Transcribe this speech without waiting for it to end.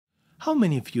How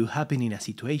many of you have been in a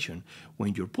situation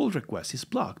when your pull request is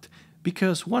blocked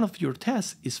because one of your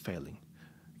tests is failing?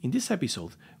 In this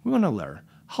episode, we want to learn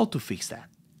how to fix that.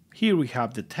 Here we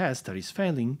have the test that is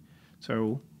failing,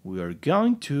 so we are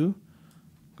going to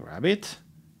grab it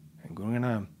and we're going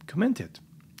to comment it.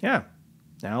 Yeah,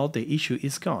 now the issue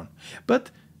is gone.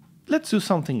 But let's do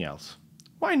something else.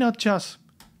 Why not just,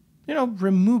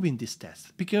 removing this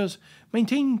test? Because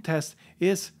maintaining tests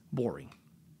is boring.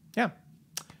 Yeah.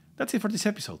 That's it for this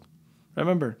episode.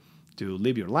 Remember to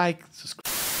leave your like,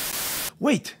 subscribe.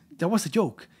 Wait, that was a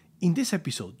joke. In this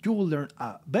episode, you will learn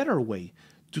a better way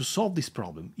to solve this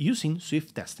problem using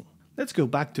Swift testing. Let's go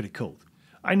back to the code.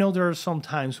 I know there are some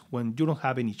times when you don't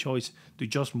have any choice to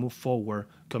just move forward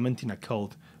commenting a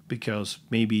code because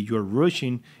maybe you're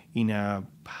rushing in a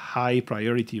high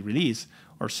priority release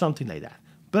or something like that.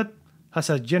 But as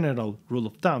a general rule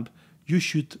of thumb, you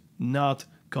should not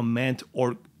comment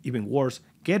or even worse,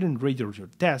 getting rid of your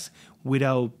test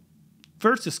without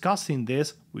first discussing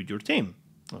this with your team,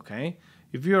 okay?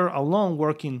 If you're alone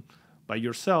working by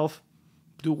yourself,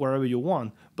 do whatever you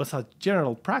want, but as a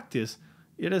general practice,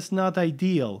 it is not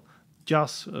ideal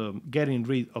just getting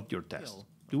rid of your test.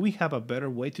 Do we have a better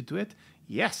way to do it?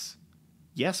 Yes.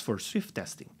 Yes, for Swift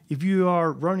testing. If you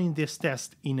are running this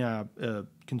test in a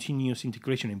continuous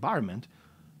integration environment,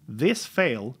 this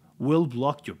fail will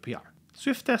block your PR.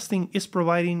 Swift testing is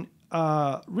providing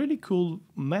a really cool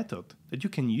method that you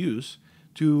can use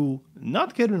to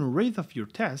not getting rid of your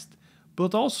test,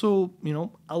 but also,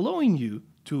 allowing you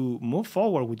to move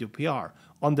forward with your PR,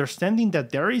 understanding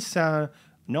that there is a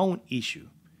known issue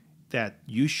that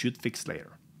you should fix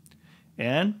later.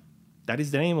 And that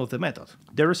is the name of the method.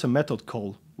 There is a method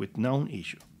called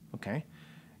withKnownIssue, okay?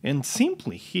 And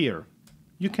simply here,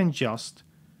 you can just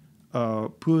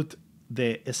put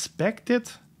the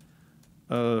expected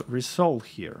result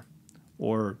here,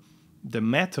 or the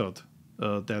method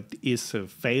that is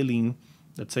failing.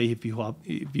 Let's say if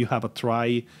you have a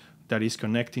try that is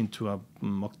connecting to a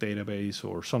mock database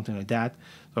or something like that.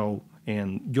 So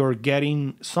and you're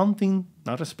getting something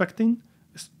not expected.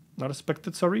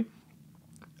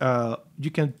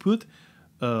 You can put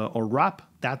or wrap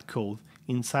that code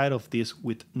inside of this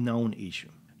withKnownIssue.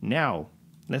 Now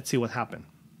let's see what happened.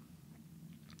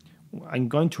 I'm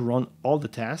going to run all the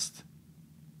tests.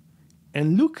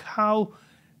 And look how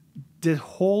the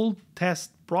whole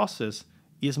test process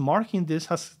is marking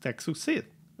this as test succeed,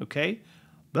 okay?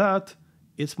 But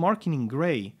it's marking in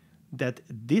gray that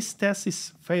this test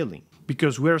is failing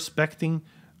because we're expecting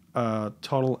a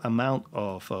total amount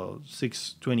of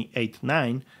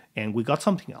 628.9 and we got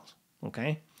something else,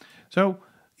 okay? So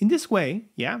in this way,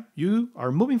 yeah, you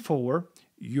are moving forward.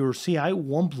 Your CI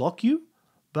won't block you,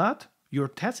 but your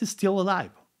test is still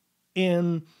alive.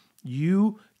 And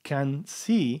you can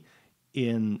see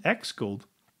in Xcode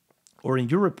or in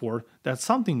your report that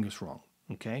something is wrong,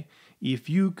 okay? If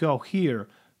you go here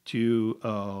to,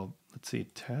 let's see,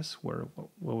 test, what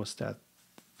was that?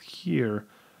 Here,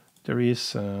 there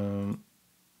is,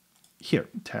 here,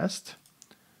 test.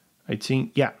 I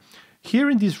think, yeah.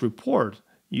 Here in this report,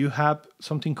 you have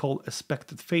something called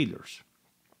expected failures.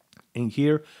 And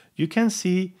here you can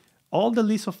see all the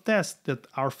list of tests that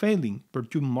are failing,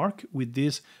 but you mark with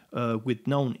this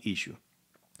withKnownIssue.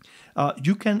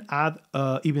 You can add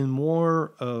even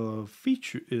more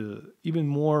even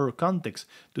more context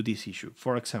to this issue.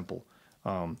 For example,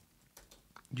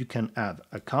 you can add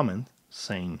a comment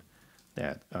saying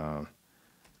that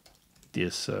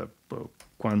this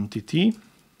quantity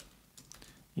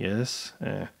is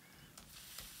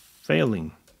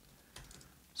failing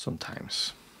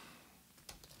sometimes.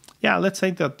 Yeah, let's say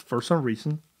that for some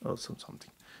reason, let's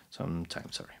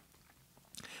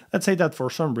say that for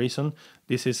some reason,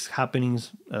 this is happening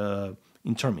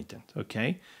intermittent,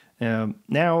 okay?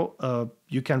 Now,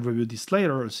 you can review this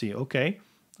later and see, okay,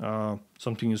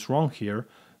 something is wrong here.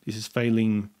 This is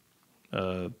failing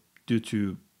due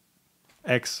to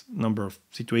X number of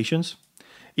situations.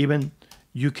 Even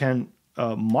you can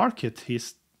mark it,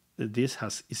 this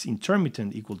is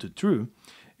intermittent equal to true,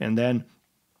 and then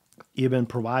even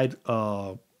provide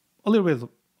a little bit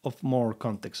of more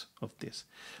context of this.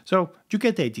 So you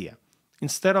get the idea.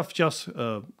 Instead of just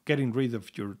getting rid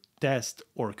of your test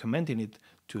or commenting it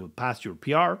to pass your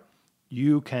PR,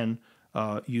 you can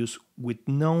use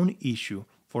withKnownIssue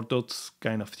for those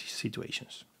kind of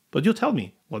situations. But you tell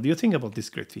me, what do you think about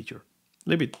this great feature?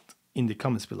 Leave it in the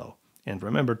comments below. And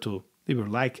remember to leave a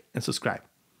like and subscribe.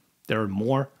 There are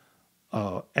more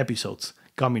episodes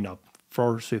coming up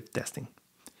for Swift testing.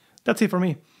 That's it for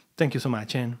me. Thank you so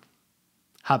much and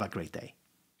have a great day.